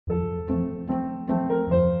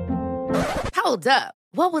Hold up.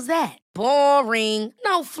 What was that? Boring.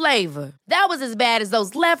 No flavor. That was as bad as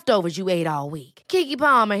those leftovers you ate all week. Keke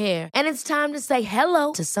Palmer here, and it's time to say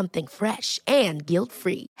hello to something fresh and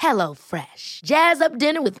guilt-free. Hello Fresh. Jazz up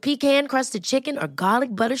dinner with pecan-crusted chicken or garlic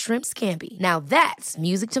butter shrimp scampi. Now that's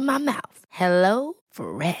music to my mouth. Hello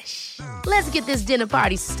Fresh. Let's get this dinner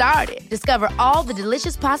party started. Discover all the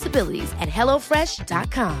delicious possibilities at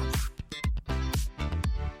hellofresh.com.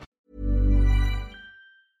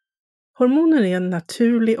 Hormoner är en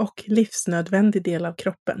naturlig och livsnödvändig del av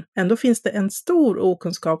kroppen. Ändå finns det en stor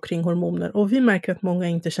okunskap kring hormoner och vi märker att många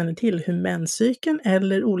inte känner till hur menscykeln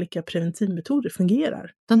eller olika preventivmetoder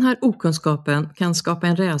fungerar. Den här okunskapen kan skapa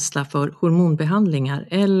en rädsla för hormonbehandlingar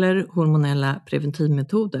eller hormonella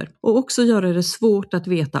preventivmetoder och också göra det svårt att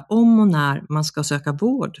veta om och när man ska söka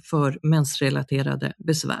vård för mensrelaterade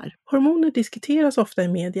besvär. Hormoner diskuteras ofta i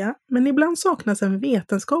media, men ibland saknas en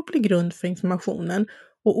vetenskaplig grund för informationen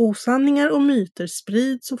och osanningar och myter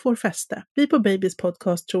sprids och får fäste. Vi på Babys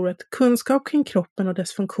podcast tror att kunskap kring kroppen och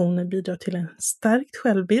dess funktioner bidrar till en stärkt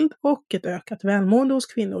självbild och ett ökat välmående hos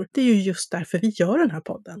kvinnor. Det är ju just därför vi gör den här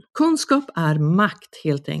podden. Kunskap är makt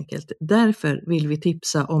helt enkelt. Därför vill vi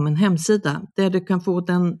tipsa om en hemsida där du kan få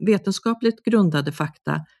den vetenskapligt grundade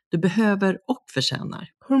fakta du behöver och förtjänar.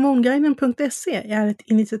 Hormonguiden.se är ett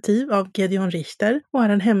initiativ av Gedeon Richter och är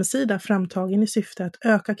en hemsida framtagen i syfte att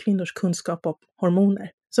öka kvinnors kunskap om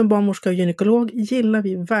hormoner. Som barnmorska och gynekolog gillar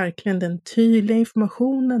vi verkligen den tydliga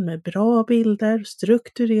informationen med bra bilder,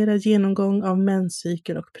 strukturerad genomgång av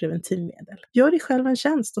menscykel och preventivmedel. Gör dig själv en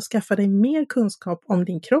tjänst och skaffa dig mer kunskap om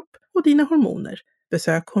din kropp och dina hormoner.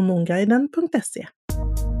 Besök hormonguiden.se.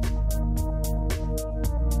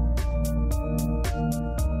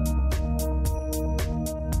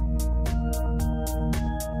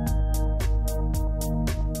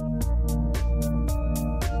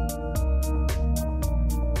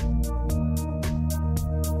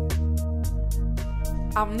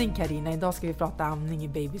 Amning, Carina. Idag ska vi prata amning i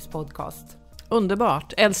Babys podcast.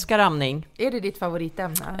 Underbart, älskar amning. Är det ditt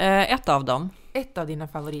favoritämne? Ett av dem. Ett av dina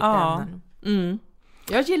favoritämnen? Ja. Mm.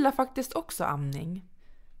 Jag gillar faktiskt också amning.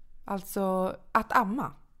 Alltså att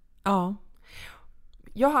amma. Ja.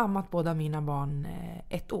 Jag har ammat båda mina barn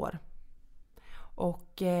 1 år.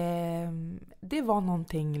 Och det var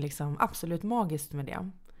någonting liksom absolut magiskt med det.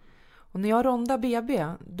 Och när jag rondar BB,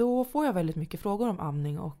 då får jag väldigt mycket frågor om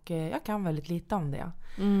amning och jag kan väldigt lite om det.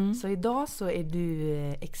 Mm. Så idag så är du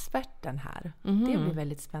experten här. Mm. Det blir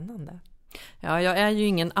väldigt spännande. Ja, jag är ju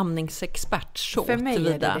ingen amningsexpert så. För mig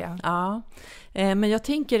är det. Ja. Men jag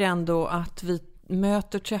tänker ändå att vi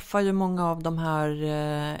träffar ju många av de här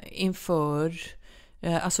inför,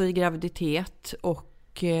 alltså i graviditet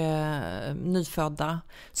och nyfödda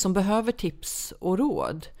som behöver tips och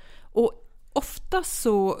råd. Och ofta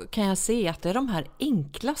så kan jag se att det är de här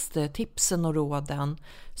enklaste tipsen och råden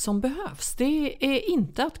som behövs. Det är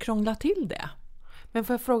inte att krångla till det. Men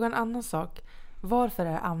får jag fråga en annan sak? Varför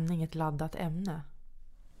är amning ett laddat ämne?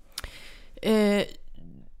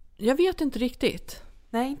 Jag vet inte riktigt.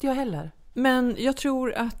 Nej, inte jag heller. Men jag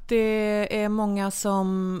tror att det är många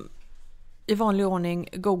som i vanlig ordning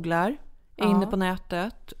googlar, är inne på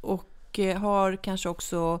nätet och har kanske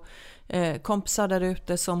också kompisar där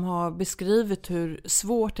ute som har beskrivit hur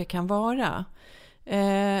svårt det kan vara.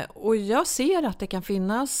 Och jag ser att det kan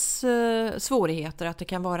finnas svårigheter, att det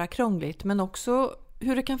kan vara krångligt, men också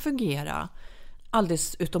hur det kan fungera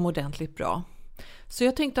alldeles utomordentligt bra. Så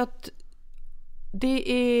jag tänkte att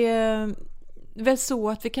det är väl så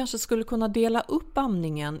att vi kanske skulle kunna dela upp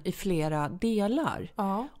amningen i flera delar.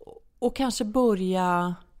 Ja. Och kanske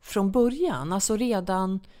börja från början, alltså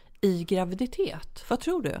redan i graviditet. Vad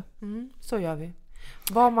tror du? Så gör vi.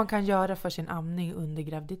 Vad man kan göra för sin amning under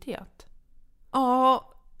graviditet?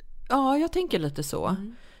 Ja, jag tänker lite så.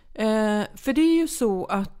 För det är ju så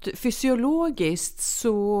att fysiologiskt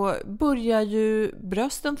så börjar ju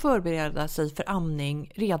brösten förbereda sig för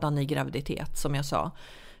amning redan i graviditet, som jag sa.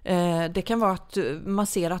 Det kan vara att man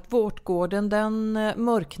ser att vårtgården den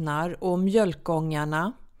mörknar och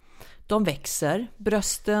mjölkgångarna de växer.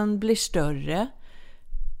 Brösten blir större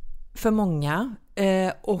för många.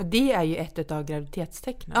 Och det är ju ett av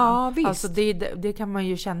graviditetstecknen. Ja, visst. Alltså det kan man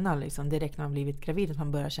ju känna liksom, direkt när man blivit gravid, att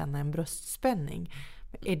man börjar känna en bröstspänning.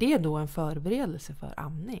 Är det då en förberedelse för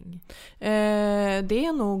amning? Det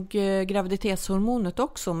är nog graviditetshormonet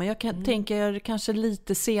också, men jag tänker kanske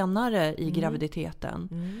lite senare i graviditeten.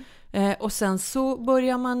 Och sen så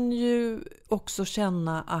börjar man ju också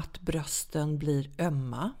känna att brösten blir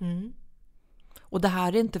ömma. Och det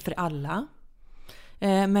här är inte för alla,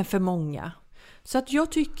 men för många. Så att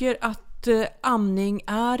jag tycker att att amning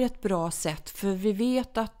är ett bra sätt, för vi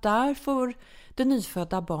vet att där får det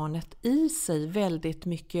nyfödda barnet i sig väldigt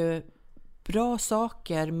mycket bra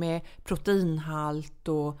saker med proteinhalt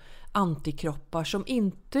och antikroppar som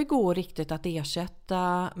inte går riktigt att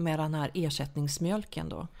ersätta med den här ersättningsmjölken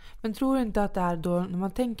då. Men tror du inte att det är då, när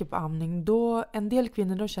man tänker på amning, då en del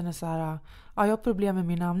kvinnor då känner så här, ja, jag har problem med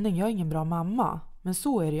min amning, jag är ingen bra mamma. Men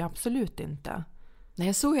så är det ju absolut inte.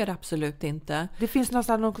 Nej, så är det absolut inte. Det finns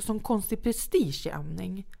någon sån konstig prestige i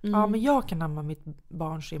amning. Ja, men jag kan amma mitt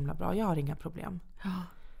barn så himla bra, jag har inga problem. Ja.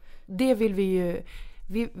 Det vill vi ju,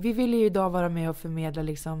 vi vill ju idag vara med och förmedla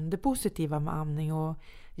liksom det positiva med amning och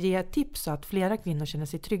ge tips så att flera kvinnor känner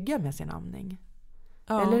sig trygga med sin amning.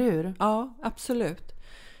 Ja. Eller hur? Ja, absolut.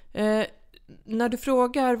 När du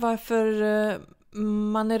frågar varför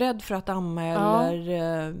man är rädd för att amma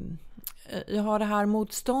eller jag har det här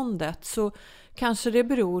motståndet, så kanske det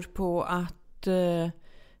beror på att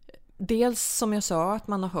dels som jag sa att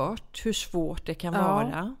man har hört hur svårt det kan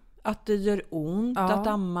vara, att det gör ont att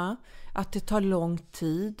amma, att det tar lång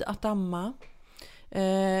tid att amma.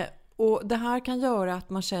 Och det här kan göra att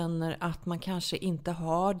man känner att man kanske inte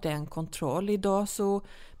har den kontroll. Idag så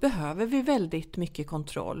behöver vi väldigt mycket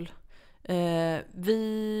kontroll.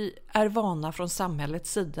 Vi är vana från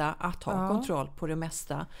samhällets sida att ha kontroll på det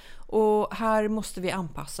mesta. Och här måste vi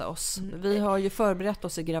anpassa oss. Vi har ju förberett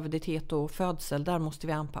oss i graviditet och födsel. Där måste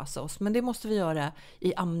vi anpassa oss. Men det måste vi göra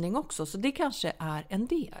i amning också. Så det kanske är en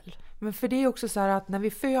del. Men för det är också så här att när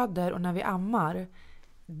vi föder och när vi ammar,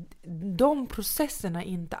 de processerna är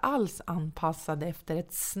inte alls anpassade efter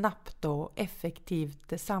ett snabbt och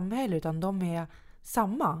effektivt samhälle, utan de är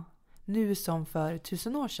samma nu som för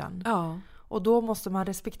 1000 år sedan. Ja. Och då måste man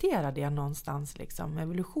respektera det någonstans, liksom,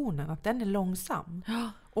 evolutionen, att den är långsam.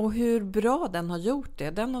 Och hur bra den har gjort det.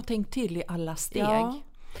 Den har tänkt till i alla steg. Ja.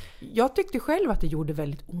 Jag tyckte själv att det gjorde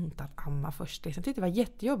väldigt ont att amma först. Jag tyckte det var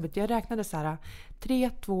jättejobbigt. Jag räknade så här 3,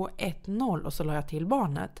 2, 1, 0 och så la jag till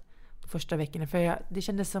barnet första veckan, för det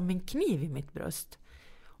kändes som en kniv i mitt bröst.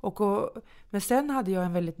 Men sen hade jag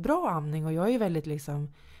en väldigt bra amning och jag är väldigt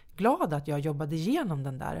liksom glad att jag jobbade igenom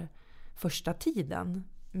den där första tiden.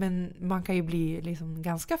 Men man kan ju bli liksom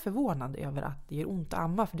ganska förvånad över att det gör ont att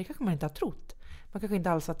amma, för det kanske man inte har trott. Man kanske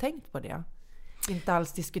inte alls har tänkt på det. Inte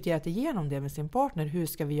alls diskuterat igenom det med sin partner. Hur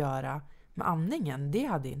ska vi göra med amningen? Det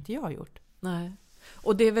hade inte jag gjort. Nej.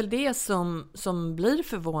 Och det är väl det som blir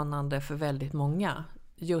förvånande för väldigt många.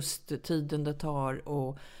 Just tiden det tar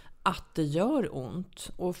och att det gör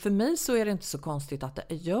ont. Och för mig så är det inte så konstigt att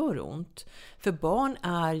det gör ont. För barn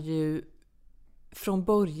är ju från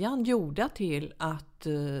början gjorda till att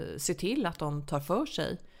se till att de tar för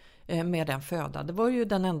sig med den föda. Det var ju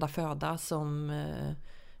den enda föda som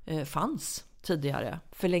fanns tidigare,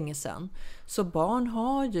 för länge sedan. Så barn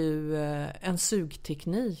har ju en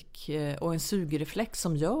sugteknik och en sugreflex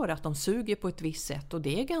som gör att de suger på ett visst sätt, och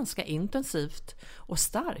det är ganska intensivt och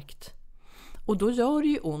starkt. Och då gör det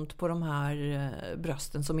ju ont på de här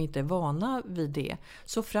brösten som inte är vana vid det.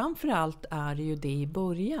 Så framförallt är det ju det i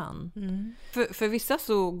början. För vissa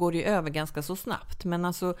så går det ju över ganska så snabbt. Men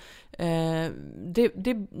alltså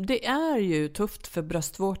det är ju tufft för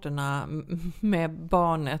bröstvårtorna med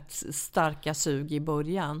barnets starka sug i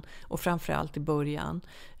början. Och framförallt i början.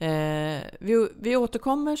 Vi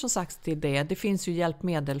återkommer som sagt till det. Det finns ju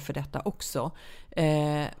hjälpmedel för detta också.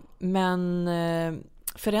 Men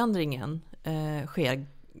förändringen sker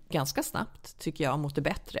ganska snabbt, tycker jag, mot det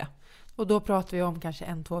bättre. Och då pratar vi om kanske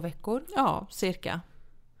 1-2 veckor? Ja, cirka.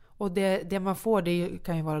 Och det man får, det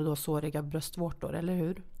kan ju vara då såriga bröstvårtor, eller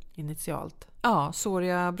hur? Initialt. Ja,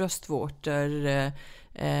 såriga bröstvårtor.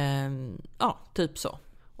 Ja, typ så.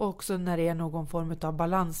 Och också när det är någon form av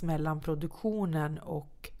balans mellan produktionen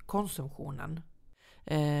och konsumtionen.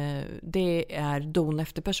 Det är don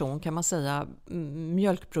efter person, kan man säga.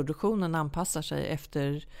 Mjölkproduktionen anpassar sig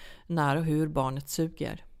efter när och hur barnet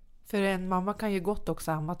suger. För en mamma kan ju gott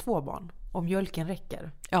också amma 2 barn om mjölken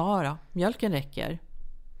räcker. Ja då, mjölken räcker.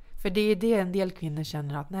 För det är det en del kvinnor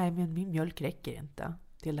känner, att nej, men min mjölk räcker inte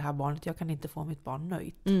till det här barnet. Jag kan inte få mitt barn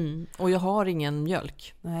nöjt. Och jag har ingen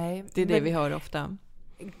mjölk. Nej, det är det vi hör ofta.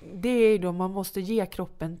 Det är då man måste ge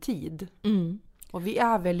kroppen tid. Och vi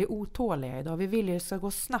är väldigt otåliga idag. Vi vill ju att det ska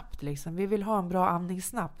gå snabbt. Liksom. Vi vill ha en bra amning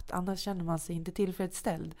snabbt. Annars känner man sig inte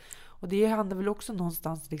tillfredsställd. Och det handlar väl också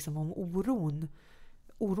någonstans liksom om oron.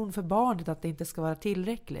 Oron för barnet, att det inte ska vara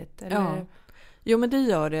tillräckligt. Eller? Ja. Jo, men det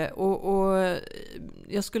gör det. Och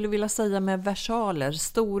jag skulle vilja säga med versaler.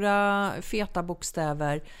 Stora, feta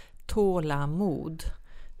bokstäver. Tålamod.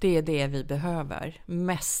 Det är det vi behöver.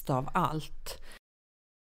 Mest av allt.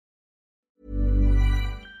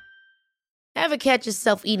 Ever catch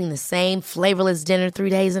yourself eating the same flavorless dinner 3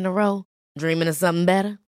 days in a row? Dreaming of something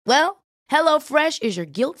better? Well, HelloFresh is your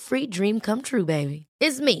guilt-free dream come true, baby.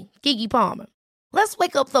 It's me, Keke Palmer. Let's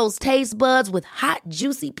wake up those taste buds with hot,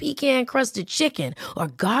 juicy pecan-crusted chicken or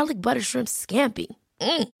garlic butter shrimp scampi.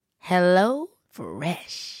 Hello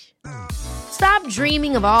Fresh. Stop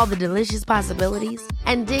dreaming of all the delicious possibilities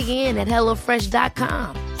and dig in at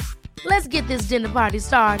HelloFresh.com. Let's get this dinner party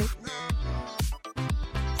started.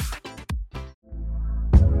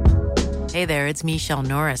 Hey there, it's Michelle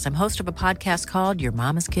Norris. I'm host of a podcast called Your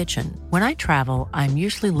Mama's Kitchen. When I travel, I'm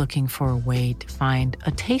usually looking for a way to find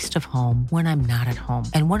a taste of home when I'm not at home.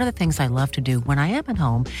 And one of the things I love to do when I am at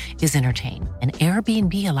home is entertain. And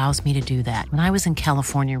Airbnb allows me to do that. When I was in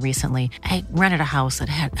California recently, I rented a house that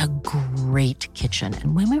had a great kitchen.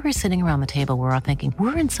 And when we were sitting around the table, we were all thinking,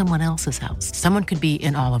 we're in someone else's house. Someone could be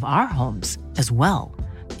in all of our homes as well.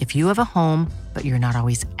 If you have a home, but you're not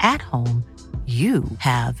always at home, you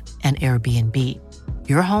have an Airbnb.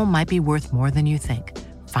 Your home might be worth more than you think.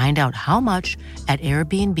 Find out how much at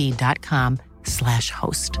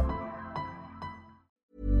airbnb.com/host.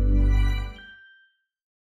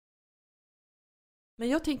 Men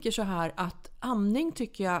jag tänker så här att amning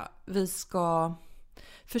tycker jag vi ska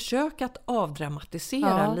försöka att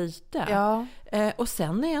avdramatisera lite. Ja. Och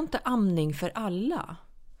sen är inte amning för alla.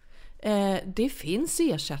 Det finns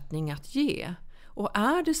ersättning att ge. Och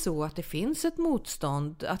är det så att det finns ett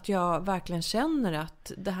motstånd, att jag verkligen känner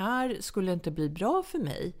att det här skulle inte bli bra för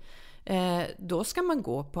mig, då ska man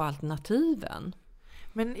gå på alternativen.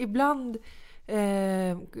 Men ibland,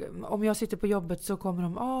 om jag sitter på jobbet så kommer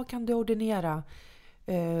de, kan du ordinera?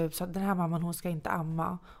 Så den här mamman, hon ska inte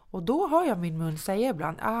amma. Och då har jag min mun säga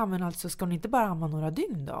ibland, men alltså ska hon inte bara amma några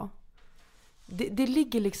dygn då? Det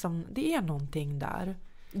ligger liksom, det är någonting där.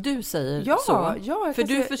 Du säger så? Ja, för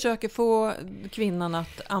du försöker få kvinnan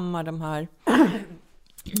att amma de här...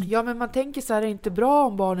 Ja, men man tänker så här, är det inte bra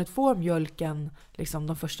om barnet får mjölken liksom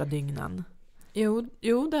de första dygnen? Jo,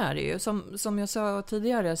 det är det ju. Som jag sa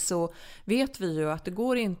tidigare så vet vi ju att det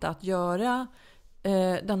går inte att göra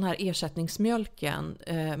den här ersättningsmjölken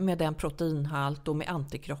med den proteinhalt och med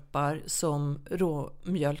antikroppar som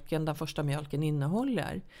råmjölken, den första mjölken,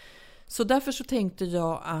 innehåller. Så därför så tänkte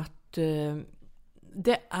jag att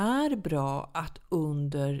det är bra att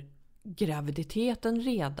under graviditeten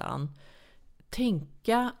redan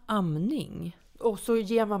tänka amning. Och så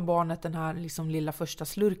ger man barnet den här liksom lilla första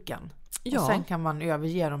slurken. Ja. Och sen kan man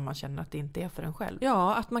överge om man känner att det inte är för en själv.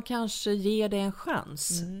 Ja, att man kanske ger det en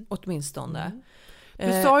chans åtminstone.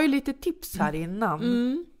 Du sa ju lite tips här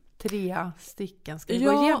innan. 3 stycken. Ska vi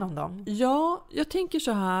gå igenom dem? Ja, jag tänker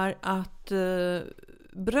så här att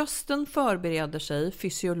brösten förbereder sig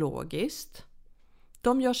fysiologiskt.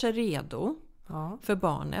 De gör sig redo för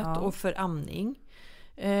barnet och för amning.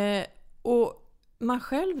 Och man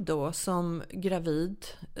själv då som gravid,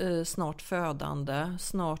 snart födande,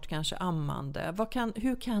 snart kanske ammande.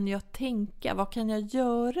 Hur kan jag tänka? Vad kan jag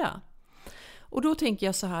göra? Och då tänker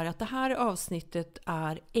jag så här att det här avsnittet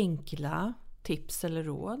är enkla tips eller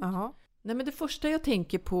råd. Nej, men det första jag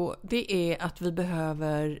tänker på, det är att vi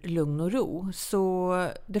behöver lugn och ro. Så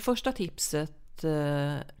det första tipset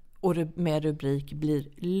och med rubrik blir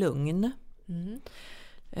lugn.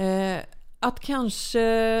 Att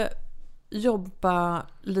kanske jobba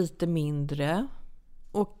lite mindre,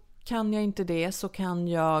 och kan jag inte det så kan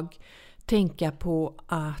jag tänka på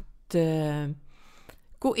att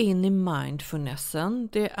gå in i mindfulnessen.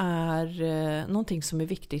 Det är någonting som är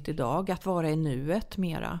viktigt idag, att vara i nuet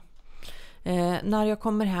mera. När jag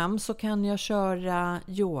kommer hem så kan jag köra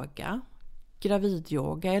yoga,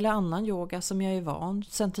 gravidyoga eller annan yoga som jag är van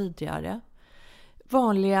sedan tidigare.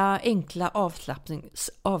 Vanliga enkla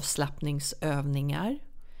avslappningsövningar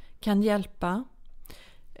kan hjälpa.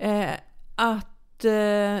 Att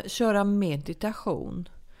köra meditation.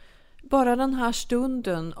 Bara den här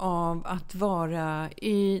stunden av att vara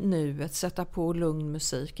i nuet, sätta på lugn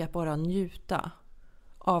musik, att bara njuta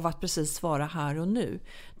av att precis vara här och nu.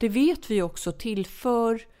 Det vet vi också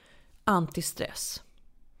tillför antistress.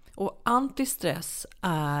 Och antistress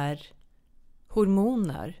är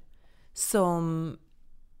hormoner som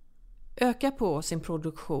ökar på sin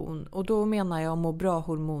produktion, och då menar jag må bra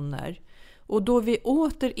hormoner. Och då är vi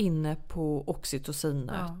åter inne på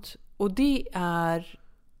oxytocinet. Och det är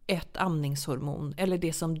ett amningshormon, eller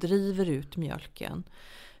det som driver ut mjölken.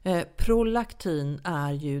 Prolaktin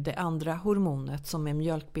är ju det andra hormonet som är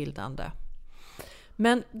mjölkbildande.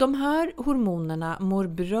 Men de här hormonerna mår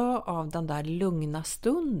bra av den där lugna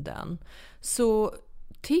stunden. Så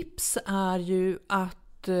tips är ju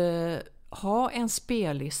att ha en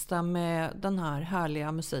spellista med den här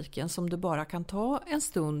härliga musiken som du bara kan ta en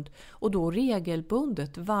stund och då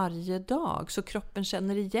regelbundet varje dag så kroppen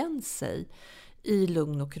känner igen sig i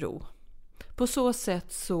lugn och ro. På så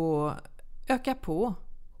sätt så ökar på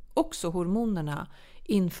också hormonerna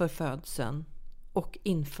inför födseln och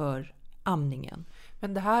inför amningen.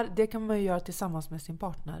 Men det kan man ju göra tillsammans med sin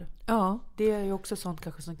partner. Ja. Det är ju också sånt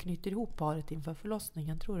kanske som knyter ihop paret inför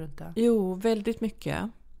förlossningen, tror du inte? Jo, väldigt mycket.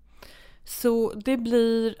 Så det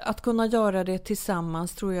blir att kunna göra det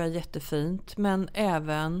tillsammans tror jag är jättefint. Men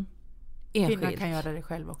även enskilt. Kvinnan kan göra det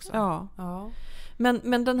själv också. Ja.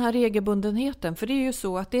 Men den här regelbundenheten, för det är ju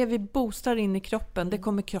så att det vi boostar in i kroppen, det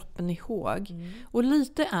kommer kroppen ihåg. Och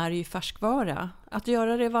lite är ju färskvara. Att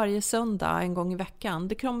göra det varje söndag en gång i veckan,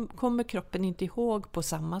 det kommer kroppen inte ihåg på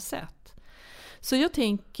samma sätt. Så jag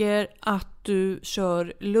tänker att du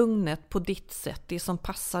kör lugnet på ditt sätt, det som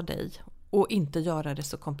passar dig. Och inte göra det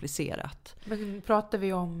så komplicerat. Men pratar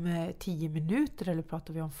vi om 10 minuter eller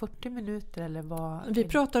pratar vi om 40 minuter? Eller vad? Vi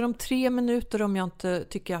pratar om 3 minuter om jag inte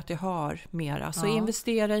tycker att jag har mera. Så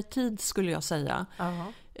investera i tid skulle jag säga.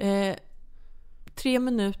 3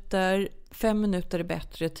 minuter, 5 minuter är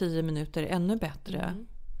bättre, 10 minuter är ännu bättre.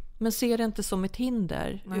 Men se det inte som ett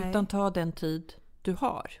hinder. Nej. Utan ta den tid du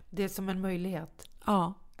har. Det är som en möjlighet.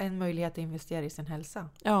 Ja. En möjlighet att investera i sin hälsa.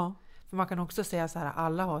 Ja. För man kan också säga så här,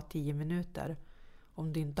 alla har 10 minuter.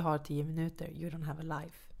 Om du inte har 10 minuter, you don't have a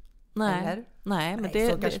life. Nej, eller? Nej, men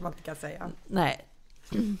så kanske man inte kan säga. Nej.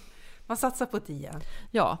 Man satsar på 10.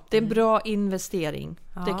 Ja, det är en bra investering.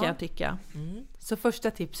 Det kan jag tycka. Så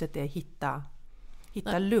första tipset är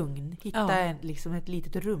hitta lugn. Hitta liksom ett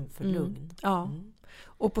litet rum för lugn. Ja.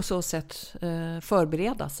 Och på så sätt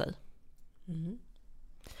förbereda sig.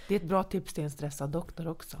 Det är ett bra tips till en stressad doktor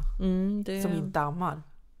också. Som inte ammar.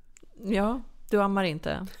 Ja, du ammar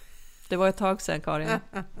inte. Det var ett tag sedan, Karin.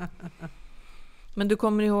 Men du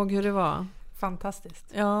kommer ihåg hur det var? Fantastiskt.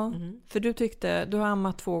 Ja, för du har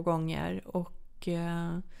ammat 2 gånger och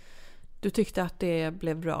du tyckte att det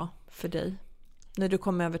blev bra för dig när du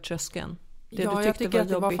kom över tröskeln. Jag tycker att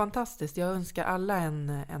det var fantastiskt. Jag önskar alla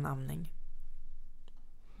en amning.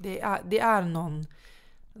 Det är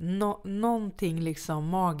någonting liksom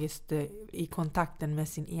magiskt i kontakten med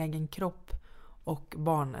sin egen kropp och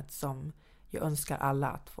barnet som jag önskar alla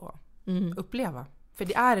att få uppleva. För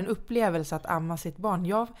det är en upplevelse att amma sitt barn.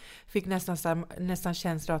 Jag fick nästan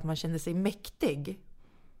känsla att man kände sig mäktig.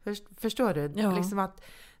 Förstår du? Ja. Liksom att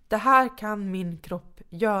det här kan min kropp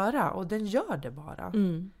göra och den gör det bara.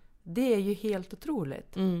 Det är ju helt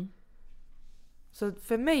otroligt. Så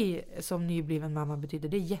för mig som nybliven mamma betyder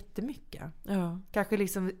det jättemycket. Ja. Kanske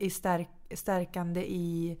liksom i stärkande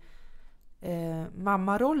i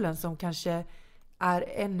mammarollen som kanske är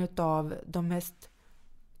en av de mest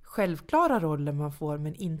självklara roller man får,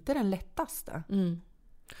 men inte den lättaste.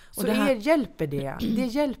 Så det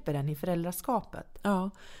hjälper den i föräldraskapet. Ja,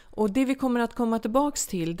 och det vi kommer att komma tillbaks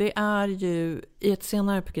till, det är ju i ett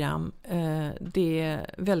senare program det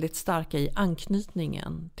väldigt starka i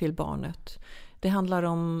anknytningen till barnet. Det handlar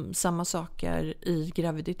om samma saker i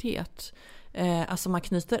graviditet. Alltså man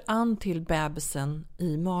knyter an till bebisen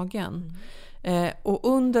i magen. Och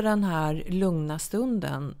under den här lugna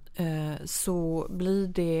stunden så blir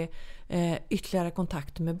det ytterligare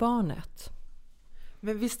kontakt med barnet.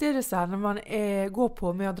 Men visst är det så här, när man går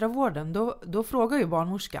på mödravården, då frågar ju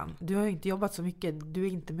barnmorskan. Du har ju inte jobbat så mycket, du är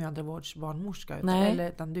inte mödravårdsbarnmorska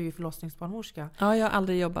utan du är ju förlossningsbarnmorska. Ja, jag har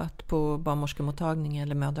aldrig jobbat på barnmorskemottagning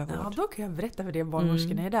eller mödravård. Ja, då kan jag berätta för det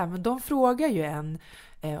barnmorskorna är där. Men de frågar ju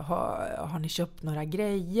har ni köpt några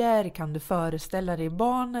grejer? Kan du föreställa dig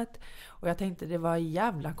barnet? Och jag tänkte det var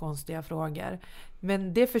jävla konstiga frågor.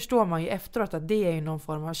 Men det förstår man ju efteråt att det är ju någon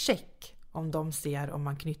form av check. Om de ser om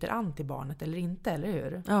man knyter an till barnet eller inte, eller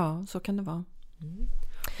hur? Ja, så kan det vara.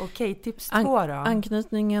 Okej, tips 2 då?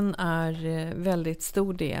 Anknytningen är väldigt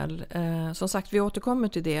stor del. Som sagt, vi återkommer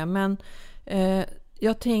till det. Men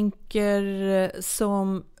jag tänker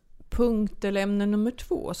som punkt eller ämne nummer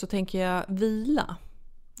 2 så tänker jag vila.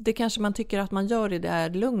 Det kanske man tycker att man gör i det här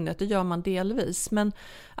lugnet, det gör man delvis. Men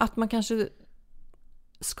att man kanske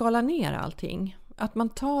skalar ner allting. Att man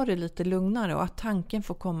tar det lite lugnare och att tanken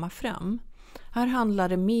får komma fram. Här handlar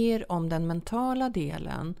det mer om den mentala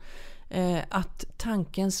delen. Att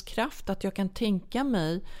tankens kraft, att jag kan tänka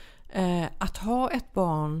mig att ha ett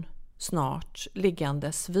barn snart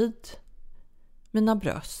liggandes vid mina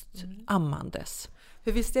bröst, ammandes.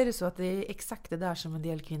 För visst är det så att det är exakt det där som en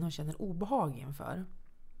del kvinnor känner obehag inför?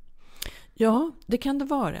 Ja, det kan det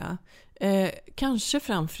vara. Kanske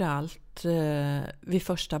framförallt vid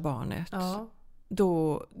första barnet. Ja.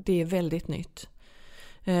 Då det är väldigt nytt.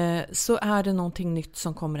 så är det någonting nytt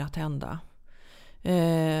som kommer att hända.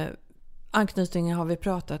 Anknytningen har vi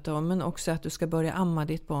pratat om, men också att du ska börja amma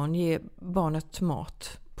ditt barn, ge barnet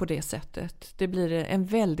mat på det sättet. Det blir en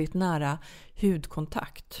väldigt nära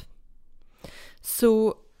hudkontakt.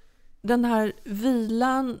 Så den här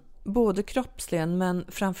vilan, både kroppsligen men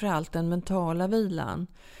framförallt den mentala vilan,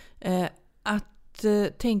 att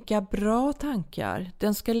tänka bra tankar,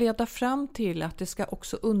 den ska leda fram till att det ska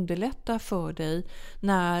också underlätta för dig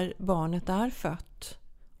när barnet är fött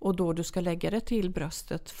och då du ska lägga det till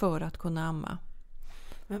bröstet för att kunna amma.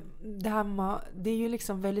 Men det är ju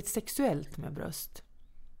liksom väldigt sexuellt med bröst.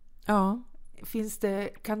 Ja.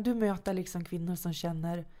 Kan du möta liksom kvinnor som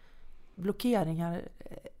känner blockeringar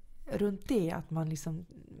runt det,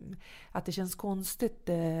 att det känns konstigt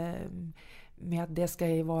med att det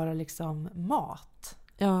ska vara liksom mat?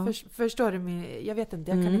 Ja. Förstår du? Jag vet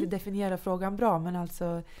inte, jag kan inte definiera frågan bra, men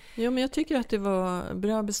alltså... Jo, men jag tycker att det var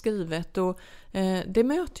bra beskrivet, och det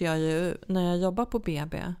möter jag ju när jag jobbar på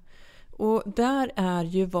BB. Och där är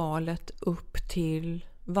ju valet upp till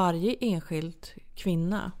varje enskild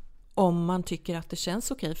kvinna om man tycker att det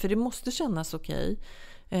känns okej. För det måste kännas okej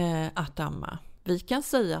att amma. Vi kan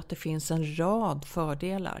säga att det finns en rad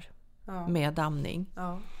fördelar med amning.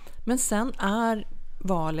 Ja. Men sen är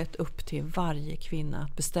valet upp till varje kvinna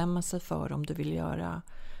att bestämma sig för om du vill göra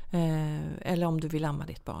eller om du vill amma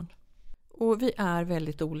ditt barn. Och vi är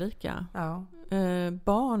väldigt olika. Ja.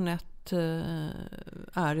 Barnet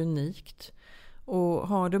är unikt. Och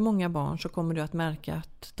har du många barn så kommer du att märka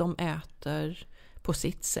att de äter på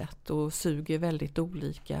sitt sätt och suger väldigt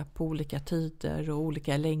olika på olika tider och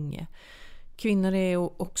olika länge. Kvinnor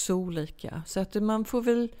är också olika, så att man får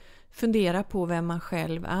väl fundera på vem man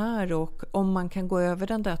själv är och om man kan gå över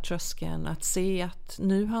den där tröskeln att se att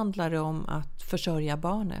nu handlar det om att försörja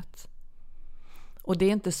barnet. Och det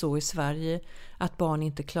är inte så i Sverige att barn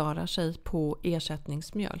inte klarar sig på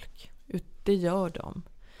ersättningsmjölk. Det gör de.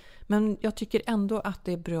 Men jag tycker ändå att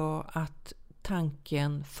det är bra att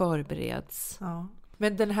tanken förbereds. Ja.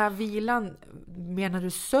 Men den här vilan, menar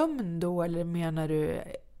du sömn då, eller menar du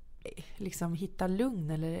liksom hitta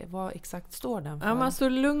lugn, eller vad exakt står den för? Ja, men alltså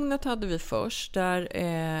lugnet hade vi först, där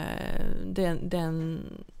den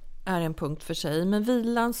är en punkt för sig. Men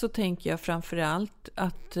vilan, så tänker jag framförallt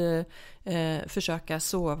att försöka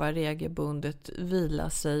sova regelbundet, vila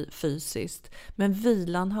sig fysiskt. Men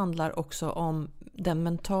vilan handlar också om den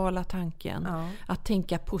mentala tanken. Ja. Att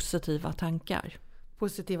tänka positiva tankar.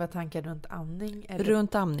 Positiva tankar runt amning? Eller?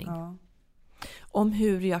 Runt amning. Ja. Om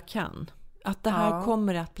hur jag kan. Att det här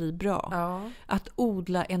kommer att bli bra. Ja. Att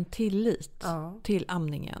odla en tillit till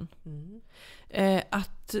amningen. Mm.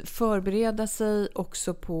 Att förbereda sig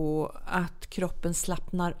också på att kroppen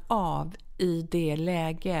slappnar av i det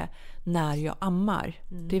läge när jag ammar.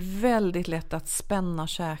 Mm. Det är väldigt lätt att spänna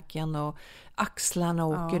käken och axlarna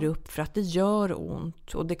åker upp för att det gör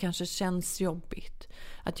ont och det kanske känns jobbigt.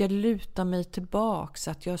 Att jag lutar mig tillbaks,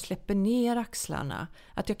 att jag släpper ner axlarna.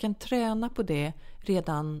 Att jag kan träna på det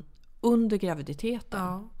redan under graviditeten.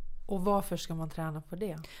 Ja. Och varför ska man träna på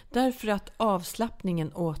det? Därför att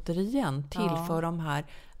avslappningen återigen tillför de här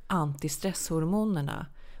antistresshormonerna.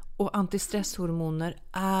 Och antistresshormoner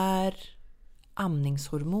är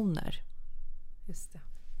amningshormoner. Just det.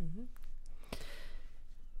 Mm.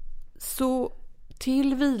 Så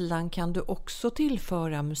till vilan kan du också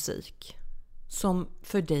tillföra musik som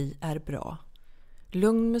för dig är bra.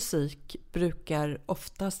 Lugn musik brukar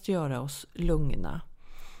oftast göra oss lugna.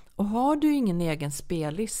 Och har du ingen egen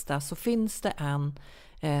spellista så finns det en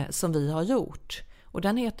som vi har gjort. Och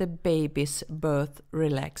den heter Baby's Birth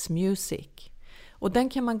Relax Music. Och den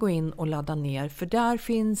kan man gå in och ladda ner, för där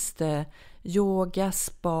finns det yoga,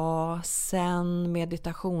 spa, zen,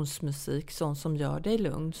 meditationsmusik, sånt som gör dig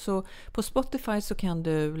lugn. Så på Spotify så kan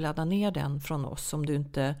du ladda ner den från oss om du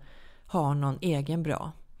inte har någon egen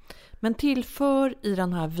bra. Men tillför i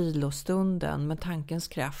den här vilostunden med tankens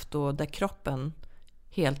kraft och där kroppen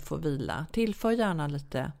helt får vila, tillför gärna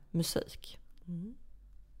lite musik. Mm.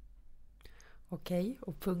 Okej,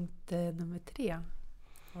 och punkt nummer 3,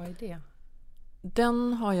 vad är det?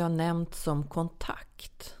 Den har jag nämnt som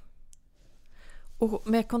kontakt. Och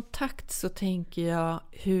med kontakt så tänker jag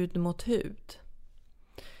hud mot hud.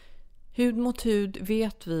 Hud mot hud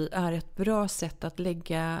vet vi är ett bra sätt att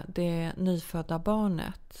lägga det nyfödda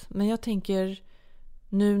barnet. Men jag tänker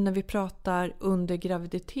nu när vi pratar under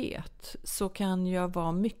graviditet så kan jag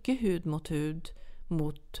vara mycket hud mot hud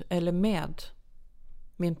mot eller med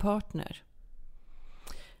min partner.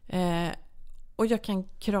 Och jag kan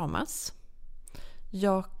kramas.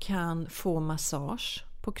 Jag kan få massage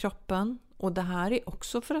på kroppen. Och det här är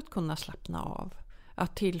också för att kunna slappna av.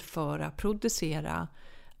 Att tillföra, producera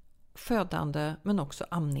födande men också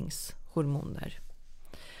amningshormoner.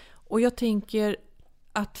 Och jag tänker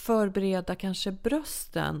att förbereda kanske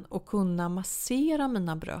brösten och kunna massera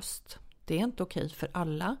mina bröst. Det är inte okej för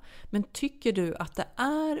alla, men tycker du att det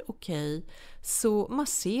är okej, så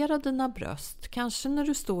massera dina bröst. Kanske när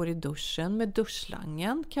du står i duschen med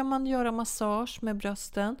duschslangen kan man göra massage med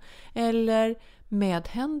brösten, eller med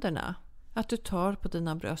händerna. Att du tar på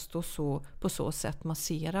dina bröst och på så sätt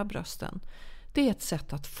massera brösten. Det är ett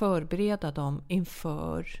sätt att förbereda dem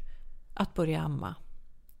inför att börja amma.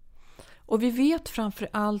 Och vi vet framför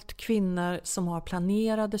allt kvinnor som har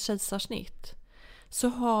planerade kejsarsnitt, så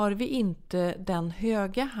har vi inte den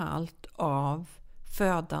höga halt av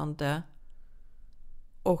födande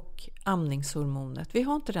och amningshormonet. Vi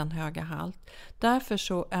har inte den höga halt. Därför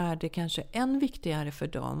så är det kanske än viktigare för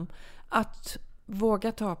dem att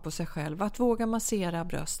våga ta på sig själv, att våga massera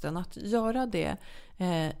brösten, att göra det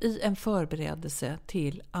i en förberedelse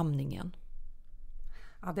till amningen.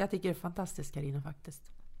 Ja, det jag tycker är fantastiskt, Carina, faktiskt.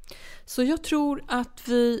 Så jag tror att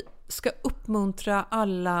vi ska uppmuntra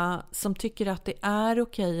alla som tycker att det är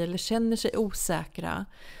okej eller känner sig osäkra.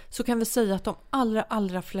 Så kan vi säga att de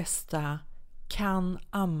allra flesta kan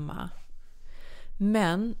amma.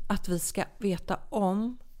 Men att vi ska veta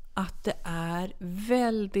om att det är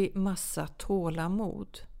väldigt massa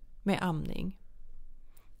tålamod med amning.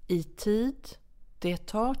 I tid, det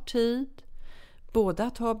tar tid. Både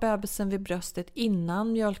att ha bebisen vid bröstet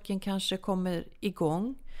innan mjölken kanske kommer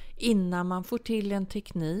igång, innan man får till en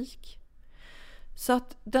teknik. Så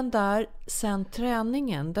att den där sen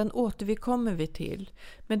träningen, den återkommer vi till.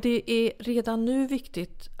 Men det är redan nu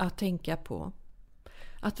viktigt att tänka på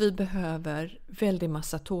att vi behöver väldigt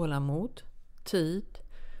massa tålamod, tid,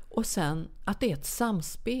 och sen att det är ett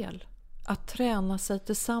samspel. Att träna sig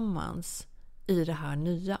tillsammans i det här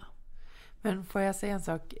nya. Men får jag säga en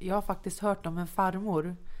sak? Jag har faktiskt hört om en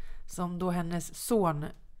farmor som då hennes son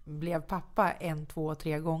blev pappa 1, 2,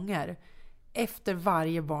 3 gånger. Efter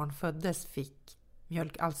varje barn föddes fick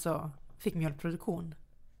mjölkproduktion.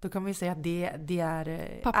 Då kan vi säga att det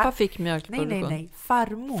är... Pappa fick mjölkproduktion. Nej.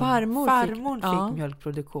 Farmor fick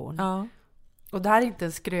mjölkproduktion. Ja. Och det här är inte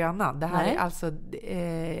en skröna. Det här är alltså...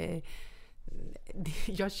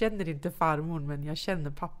 jag känner inte farmor, men jag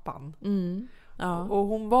känner pappan. Mm. Ja. Och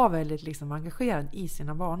hon var väldigt liksom engagerad i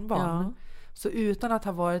sina barnbarn. Ja. Så utan att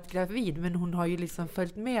ha varit gravid, men hon har ju liksom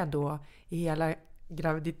följt med då i hela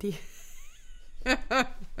graviditet.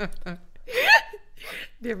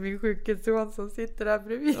 Det är min sjukhusson som sitter där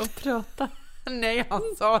bredvid och pratar. Nej, han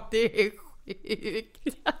sa det är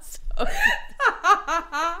sjukt. Alltså.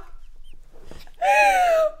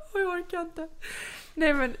 Jag orkar inte.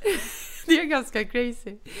 Nej, men det är ganska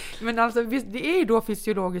crazy. Men alltså, det är ju då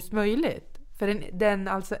fysiologiskt möjligt. För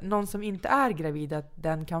alltså, någon som inte är gravid, att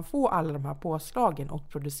den kan få alla de här påslagen och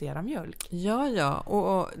producera mjölk. Ja.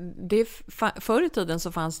 Och det, förr i tiden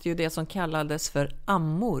så fanns det ju det som kallades för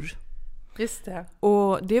ammor. Just det.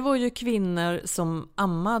 Och det var ju kvinnor som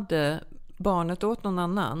ammade barnet åt någon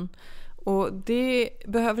annan. Och det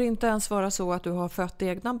behöver inte ens vara så att du har fött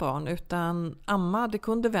egna barn, utan amma, det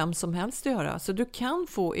kunde vem som helst göra. Så du kan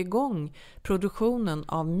få igång produktionen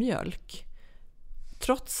av mjölk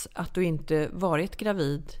trots att du inte varit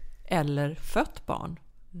gravid eller fött barn.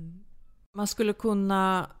 Mm. Man skulle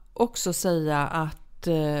kunna också säga att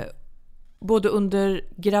både under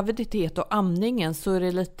graviditet och amningen så är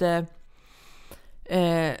det lite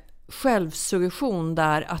självsuggestion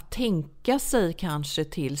där, att tänka sig kanske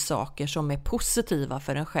till saker som är positiva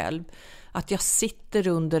för en själv. Att jag sitter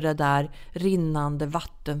under det där rinnande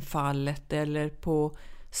vattenfallet, eller på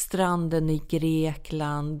stranden i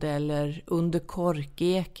Grekland, eller under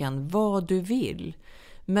korkeken, vad du vill.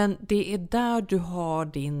 Men det är där du har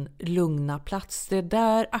din lugna plats. Det är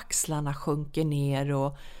där axlarna sjunker ner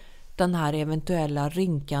och den här eventuella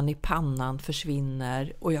rynkan i pannan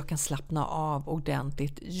försvinner och jag kan slappna av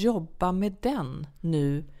ordentligt. Jobba med den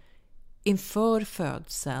nu inför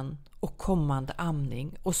födseln och kommande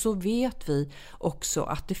amning. Och så vet vi också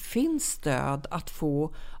att det finns stöd att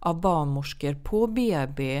få av barnmorskor på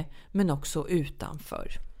BB, men också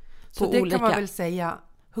utanför. Så det kan man väl säga,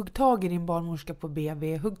 hugg tag i din barnmorska på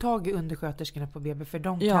BB, hugg tag i undersköterskorna på BB, för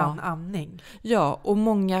de kan amning. Ja, och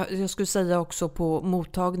många, jag skulle säga också på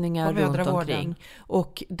mottagningar runt omkring.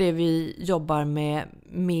 Och det vi jobbar med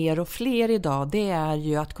mer och fler idag, det är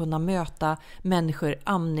ju att kunna möta människor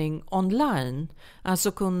amning online.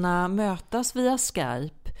 Alltså kunna mötas via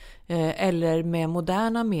Skype eller med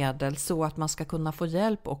moderna medel, så att man ska kunna få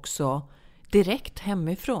hjälp också direkt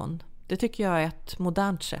hemifrån. Det tycker jag är ett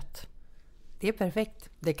modernt sätt. Det är perfekt.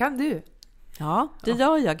 Det kan du. Ja, det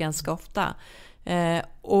gör jag ganska ofta.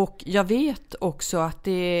 Och jag vet också att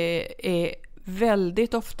det är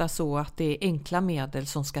väldigt ofta så att det är enkla medel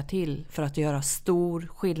som ska till för att göra stor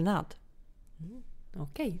skillnad.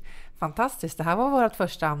 Okej, fantastiskt. Det här var vårt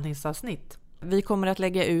första amningsavsnitt. Vi kommer att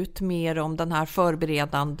lägga ut mer om den här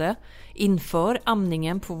förberedande inför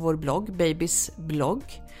amningen på vår blogg, Babys blogg.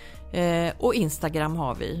 Och Instagram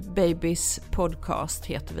har vi, Babys podcast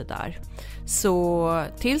heter vi där. Så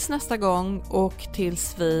tills nästa gång och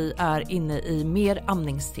tills vi är inne i mer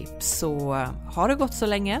amningstips, så har det gått så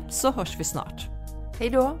länge, så hörs vi snart. Hej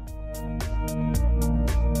då!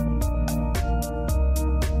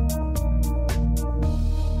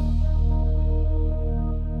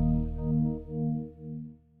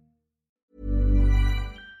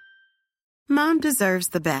 Mom deserves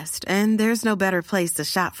the best, and there's no better place to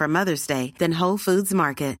shop for Mother's Day than Whole Foods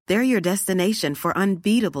Market. They're your destination for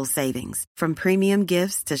unbeatable savings, from premium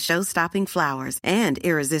gifts to show-stopping flowers and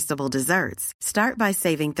irresistible desserts. Start by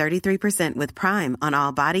saving 33% with Prime on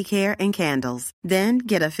all body care and candles. Then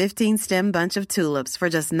get a 15-stem bunch of tulips for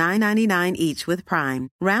just $9.99 each with Prime.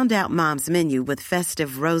 Round out Mom's menu with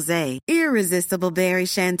festive rosé, irresistible berry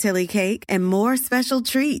chantilly cake, and more special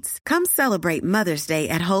treats. Come celebrate Mother's Day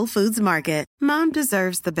at Whole Foods Market. Mom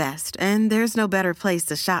deserves the best, and there's no better place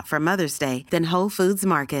to shop for Mother's Day than Whole Foods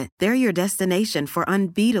Market. They're your destination for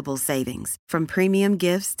unbeatable savings, from premium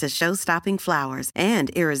gifts to show-stopping flowers and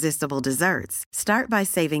irresistible desserts. Start by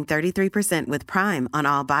saving 33% with Prime on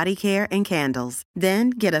all body care and candles.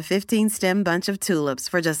 Then get a 15-stem bunch of tulips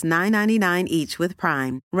for just $9.99 each with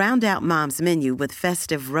Prime. Round out Mom's menu with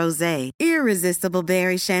festive rosé, irresistible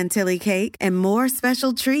berry chantilly cake, and more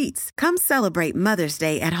special treats. Come celebrate Mother's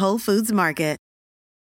Day at Whole Foods Market.